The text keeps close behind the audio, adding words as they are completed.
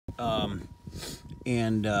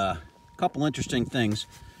And a couple interesting things.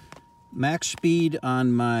 Max speed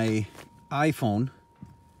on my iPhone,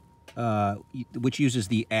 which uses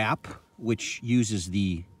the app, which uses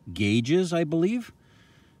the gauges, I believe,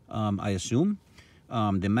 I assume.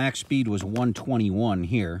 The max speed was 121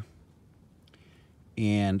 here.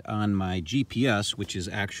 And on my GPS, which is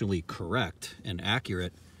actually correct and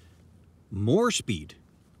accurate, more speed,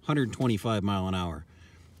 125 mile an hour.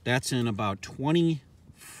 That's in about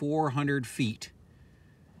 2,400 feet.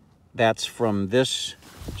 That's from this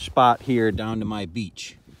spot here down to my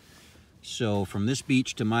beach. So from this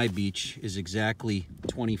beach to my beach is exactly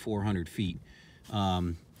 2,400 feet,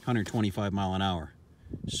 125 mile an hour.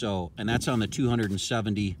 So, and that's on the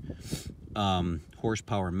 270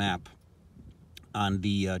 horsepower map. On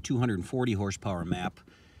the 240 horsepower map,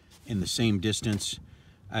 in the same distance,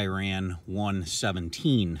 I ran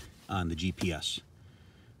 117 on the GPS.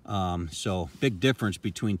 So big difference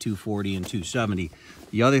between 240 and 270.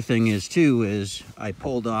 The other thing is too, is I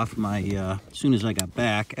pulled off my, as soon as I got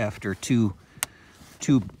back after two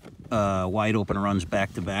wide open runs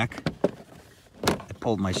back to back, I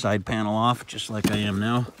pulled my side panel off just like I am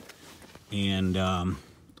now. And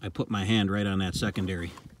I put my hand right on that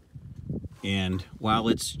secondary. And while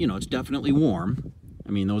it's, you know, it's definitely warm, I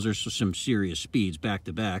mean, those are some serious speeds back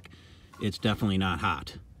to back, it's definitely not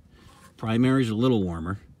hot. Primary's a little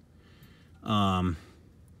warmer.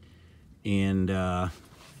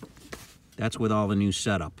 That's with all the new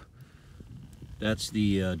setup. That's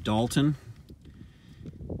the Dalton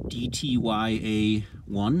DTYA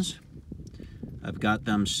 1s. I've got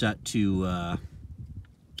them set to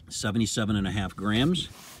 77.5 grams.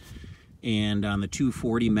 And on the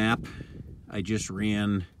 240 map, I just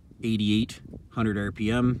ran 8,800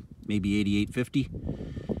 RPM, maybe 8,850.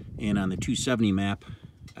 And on the 270 map,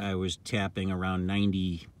 I was tapping around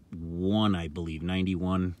 91, I believe,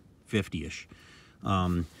 9150-ish.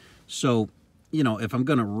 So, you know, if I'm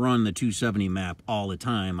going to run the 270 map all the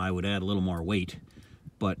time, I would add a little more weight.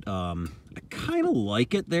 But I kind of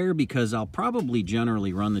like it there because I'll probably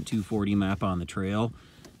generally run the 240 map on the trail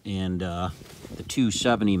and the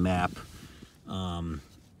 270 map.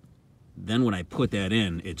 Then when I put that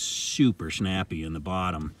in, it's super snappy in the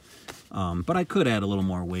bottom. But I could add a little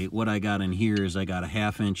more weight. What I got in here is I got a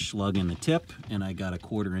 1/2 inch slug in the tip, and I got a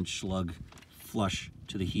 1/4 inch slug flush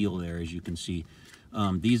to the heel there, as you can see.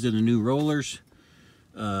 These are the new rollers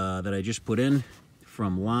that I just put in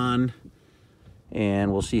from Lon,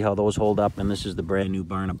 and we'll see how those hold up. And this is the brand new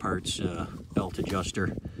Barna Parts belt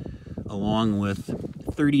adjuster, along with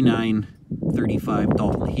 3935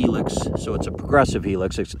 Dalton Helix. So it's a progressive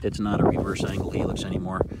helix. It's not a reverse angle helix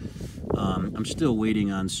anymore. I'm still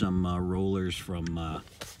waiting on some rollers from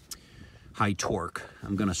High Torque.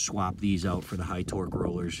 I'm going to swap these out for the High Torque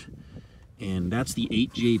rollers. And that's the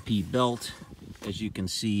 8JP belt. As you can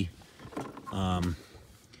see,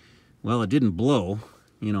 well, it didn't blow.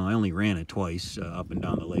 You know, I only ran it twice up and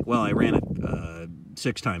down the lake. Well, I ran it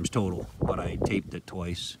 6 times total, but I taped it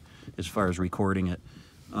twice as far as recording it.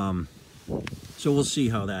 So we'll see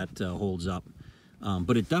how that holds up.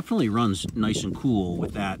 But it definitely runs nice and cool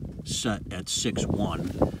with that set at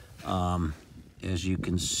 6.1. As you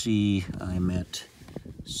can see, I'm at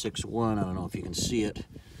 6.1. I don't know if you can see it.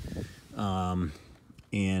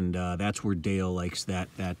 That's where Dale likes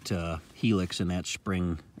that helix and that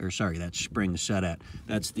spring, or sorry, that spring set at.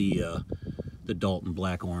 That's the Dalton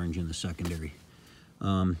black orange in the secondary.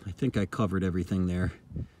 I think I covered everything there.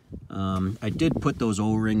 I did put those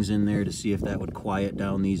O-rings in there to see if that would quiet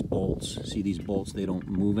down these bolts. See these bolts, they don't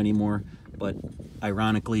move anymore, but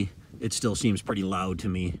ironically, it still seems pretty loud to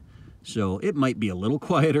me. So it might be a little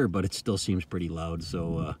quieter, but it still seems pretty loud.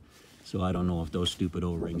 So I don't know if those stupid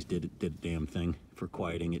O-rings did a damn thing for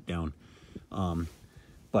quieting it down.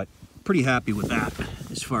 But pretty happy with that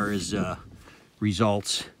as far as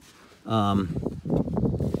results.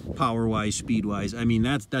 Power-wise, speed-wise, I mean,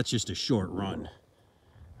 that's just a short run.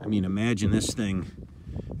 I mean, imagine this thing,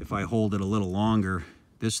 if I hold it a little longer,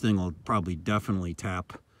 this thing will probably definitely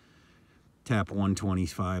tap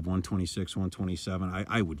 125, 126, 127,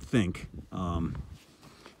 I would think.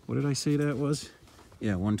 What did I say that was?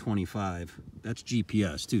 Yeah, 125. That's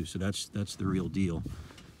GPS too, so that's the real deal.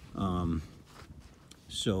 I'm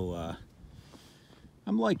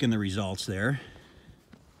liking the results there.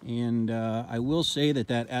 And I will say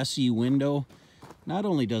that SE window, not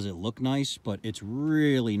only does it look nice, but it's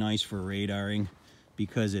really nice for radaring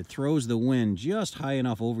because it throws the wind just high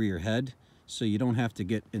enough over your head so you don't have to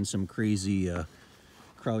get in some crazy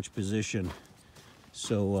crouch position.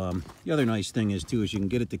 So the other nice thing is too is you can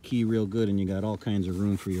get it to key real good, and you got all kinds of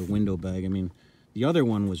room for your window bag. I mean, The other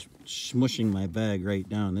one was smushing my bag right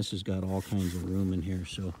down. This has got all kinds of room in here,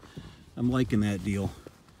 so I'm liking that deal.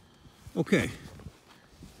 Okay,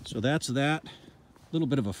 so that's that. A little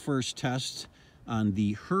bit of a first test on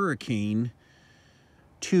the Hurricane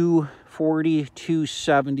 240,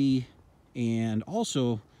 270, and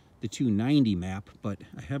also the 290 map, but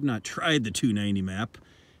I have not tried the 290 map,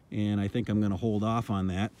 and I think I'm going to hold off on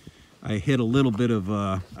that. I hit a little bit of,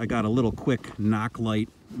 I got a little quick knock light,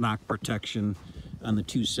 knock protection on the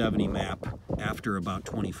 270 map after about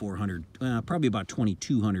 2,400, probably about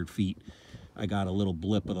 2,200 feet. I got a little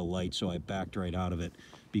blip of the light, so I backed right out of it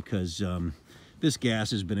because this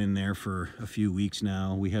gas has been in there for a few weeks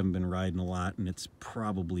now. We haven't been riding a lot, and it's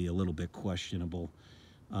probably a little bit questionable.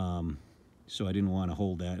 So I didn't want to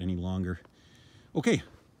hold that any longer. Okay,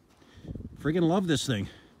 friggin' love this thing.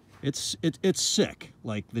 It's sick.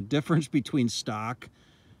 Like, the difference between stock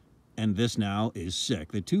and this now is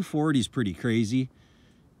sick. The 240 is pretty crazy,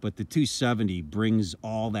 but the 270 brings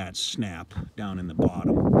all that snap down in the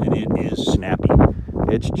bottom, and it is snappy.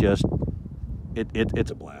 It's just,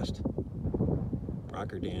 it's a blast.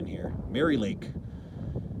 Rocker Dan here, Mary Lake,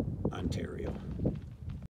 Ontario.